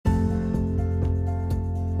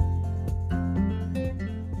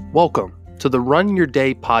Welcome to the Run Your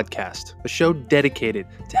Day podcast, a show dedicated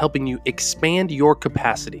to helping you expand your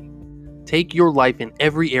capacity, take your life in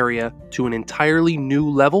every area to an entirely new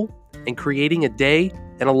level, and creating a day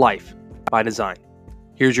and a life by design.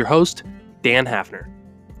 Here's your host, Dan Hafner.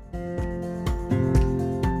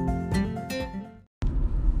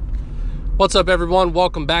 What's up, everyone?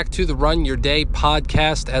 Welcome back to the Run Your Day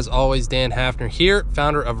podcast. As always, Dan Hafner here,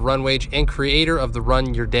 founder of RunWage and creator of the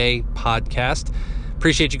Run Your Day podcast.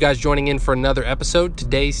 Appreciate you guys joining in for another episode.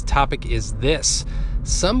 Today's topic is this: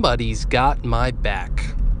 somebody's got my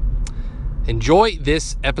back. Enjoy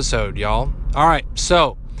this episode, y'all. All right,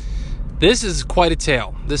 so this is quite a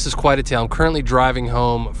tale. I'm currently driving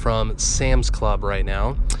home from Sam's Club right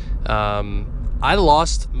now. I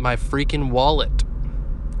lost my freaking wallet.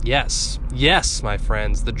 Yes, my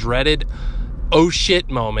friends, the dreaded oh shit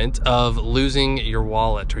moment of losing your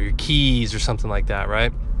wallet or your keys or something like that,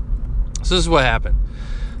 right? So this is what happened.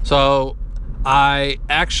 So I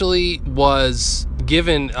actually was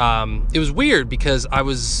given, it was weird because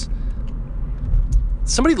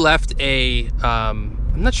somebody left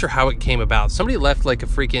I'm not sure how it came about. Somebody left like a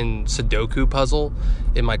freaking Sudoku puzzle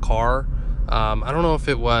in my car. I don't know if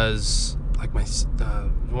it was like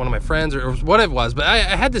one of my friends or what it was, but I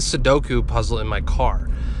had this Sudoku puzzle in my car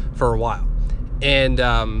for a while. And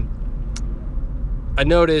I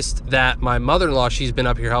noticed that my mother-in-law, she's been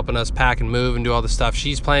up here helping us pack and move and do all this stuff.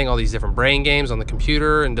 She's playing all these different brain games on the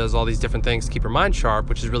computer and does all these different things to keep her mind sharp,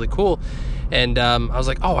 which is really cool. And I was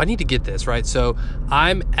like, oh, I need to get this, right? So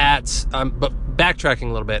but backtracking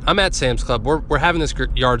a little bit, I'm at Sam's Club. We're having this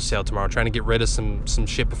yard sale tomorrow, trying to get rid of some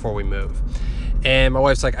shit before we move. And my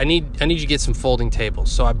wife's like, I need you to get some folding tables.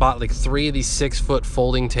 So I bought like 3 of these 6-foot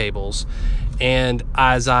folding tables. And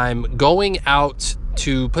as I'm going out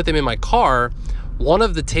to put them in my car, one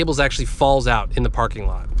of the tables actually falls out in the parking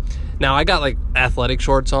lot. Now, I got like athletic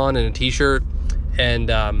shorts on and a t-shirt,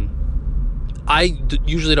 and I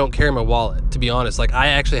usually don't carry my wallet, to be honest. Like, I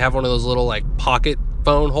actually have one of those little like pocket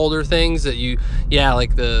phone holder things that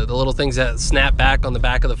like the little things that snap back on the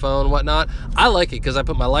back of the phone and whatnot. I like it because I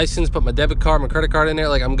put my license, put my debit card, my credit card in there.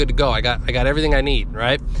 Like, I'm good to go. I got everything I need,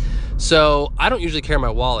 right? So I don't usually carry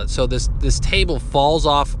my wallet. So this table falls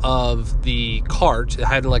off of the cart. It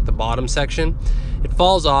had in like the bottom section. It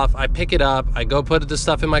falls off. I pick it up. I go put the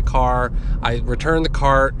stuff in my car. I return the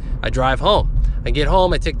cart. I drive home. I get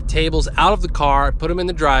home. I take the tables out of the car. I put them in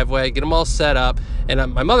the driveway. Get them all set up.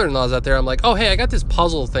 And my mother-in-law's out there. I'm like, oh, hey, I got this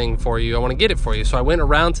puzzle thing for you. I want to get it for you. So I went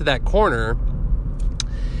around to that corner,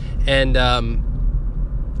 and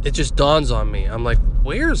it just dawns on me. I'm like,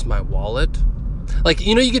 where's my wallet? Like,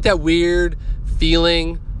 you get that weird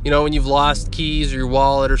feeling, when you've lost keys or your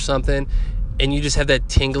wallet or something, and you just have that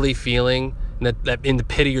tingly feeling that in the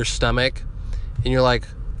pit of your stomach, and you're like,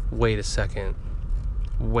 wait a second,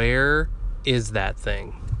 where is that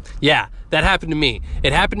thing? Yeah, that happened to me.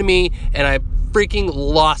 It happened to me, and I freaking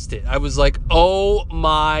lost it. I was like, oh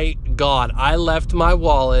my God, I left my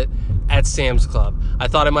wallet at Sam's Club. I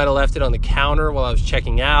thought I might have left it on the counter while I was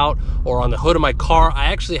checking out, or on the hood of my car.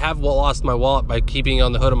 I actually have lost my wallet by keeping it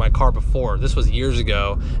on the hood of my car before. This was years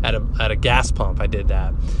ago at a gas pump. I did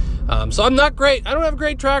that. So I'm not great. I don't have a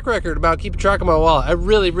great track record about keeping track of my wallet. I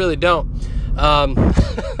really, really don't.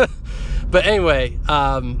 But anyway,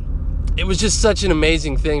 it was just such an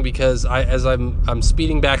amazing thing because as I'm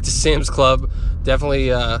speeding back to Sam's Club,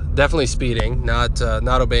 definitely speeding, not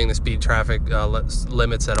obeying the speed traffic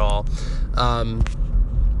limits at all.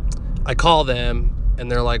 I call them and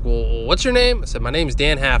they're like, well, what's your name? I said, my name's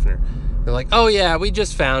Dan Hafner. They're like, oh yeah, we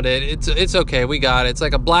just found it. It's okay, we got it. It's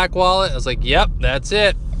like a black wallet. I was like, yep, that's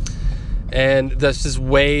it. And this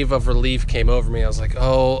wave of relief came over me. I was like,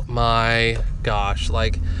 oh my gosh.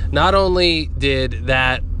 Like, not only did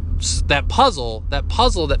that puzzle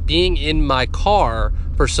that being in my car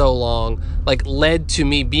for so long, like, led to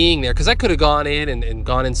me being there, because I could have gone in and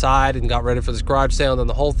gone inside and got ready for this garage sale and done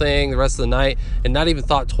the whole thing the rest of the night and not even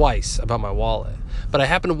thought twice about my wallet. But I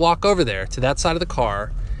happened to walk over there to that side of the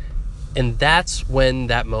car, and that's when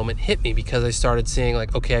that moment hit me, because I started seeing,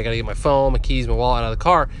 like, okay, I gotta get my phone, my keys, my wallet out of the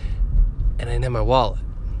car, and I didn't have my wallet.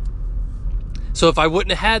 So if I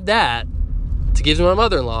wouldn't have had that to give to my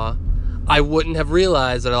mother-in-law, I wouldn't have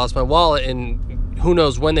realized that I lost my wallet, and who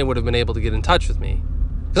knows when they would have been able to get in touch with me.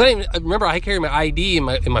 Because I carry my ID in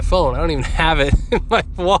my phone. I don't even have it in my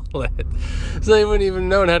wallet. So they wouldn't even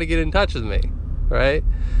know how to get in touch with me, right?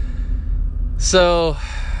 So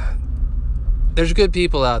there's good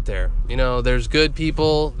people out there. There's good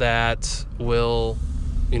people that will,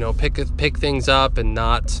 pick things up and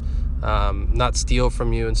not steal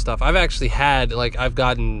from you and stuff. I've actually had, I've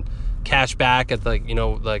gotten cash back at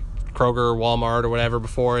Kroger or Walmart or whatever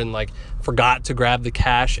before and like forgot to grab the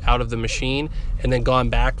cash out of the machine and then gone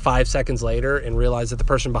back 5 seconds later and realized that the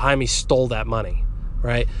person behind me stole that money,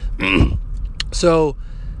 right? So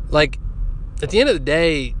like at the end of the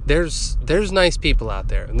day, there's nice people out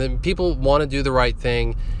there, and then people want to do the right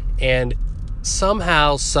thing, and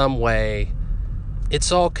somehow, some way,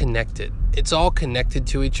 it's all connected. It's all connected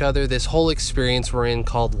to each other. This whole experience we're in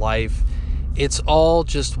called life, it's all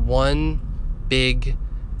just one big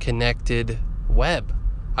connected web.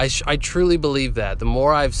 I truly believe that. The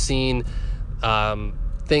more I've seen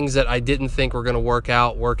things that I didn't think were going to work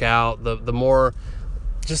out, the more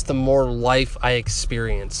life I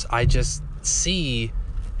experience, I just see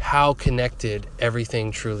how connected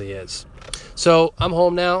everything truly is. So I'm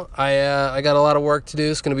home now. I got a lot of work to do.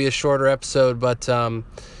 It's going to be a shorter episode, but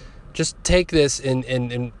just take this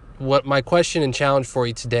and what my question and challenge for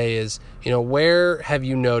you today is, where have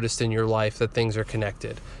you noticed in your life that things are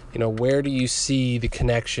connected? Where do you see the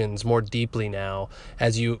connections more deeply now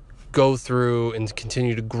as you go through and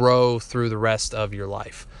continue to grow through the rest of your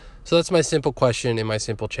life? So that's my simple question and my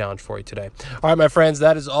simple challenge for you today. All right, my friends,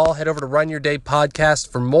 that is all. Head over to Run Your Day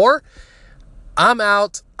Podcast for more. I'm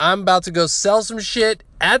out. I'm about to go sell some shit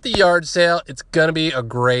at the yard sale. It's going to be a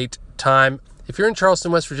great time. If you're in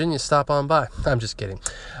Charleston, West Virginia, stop on by. I'm just kidding.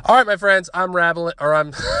 All right, my friends, I'm raveling.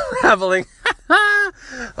 Oh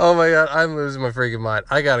my God, I'm losing my freaking mind.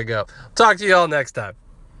 I got to go. Talk to you all next time.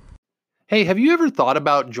 Hey, have you ever thought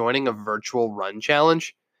about joining a virtual run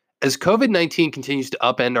challenge? As COVID-19 continues to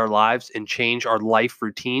upend our lives and change our life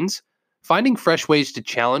routines, finding fresh ways to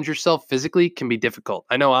challenge yourself physically can be difficult.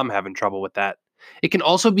 I know I'm having trouble with that. It can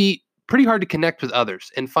also be pretty hard to connect with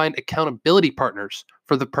others and find accountability partners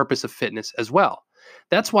for the purpose of fitness as well.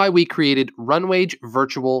 That's why we created RunWage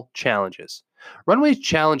Virtual Challenges. RunWage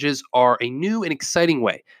Challenges are a new and exciting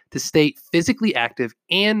way to stay physically active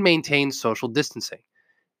and maintain social distancing.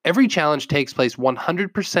 Every challenge takes place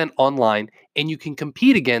 100% online, and you can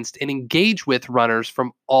compete against and engage with runners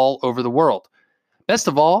from all over the world. Best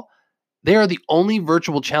of all, they are the only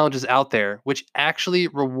virtual challenges out there which actually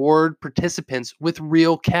reward participants with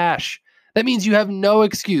real cash. That means you have no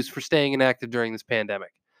excuse for staying inactive during this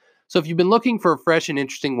pandemic. So if you've been looking for a fresh and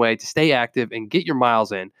interesting way to stay active and get your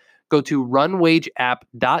miles in, go to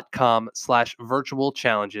runwageapp.com/virtual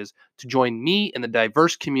challenges to join me and the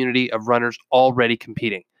diverse community of runners already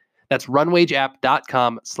competing. That's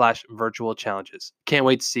runwageapp.com/virtual challenges. Can't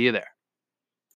wait to see you there.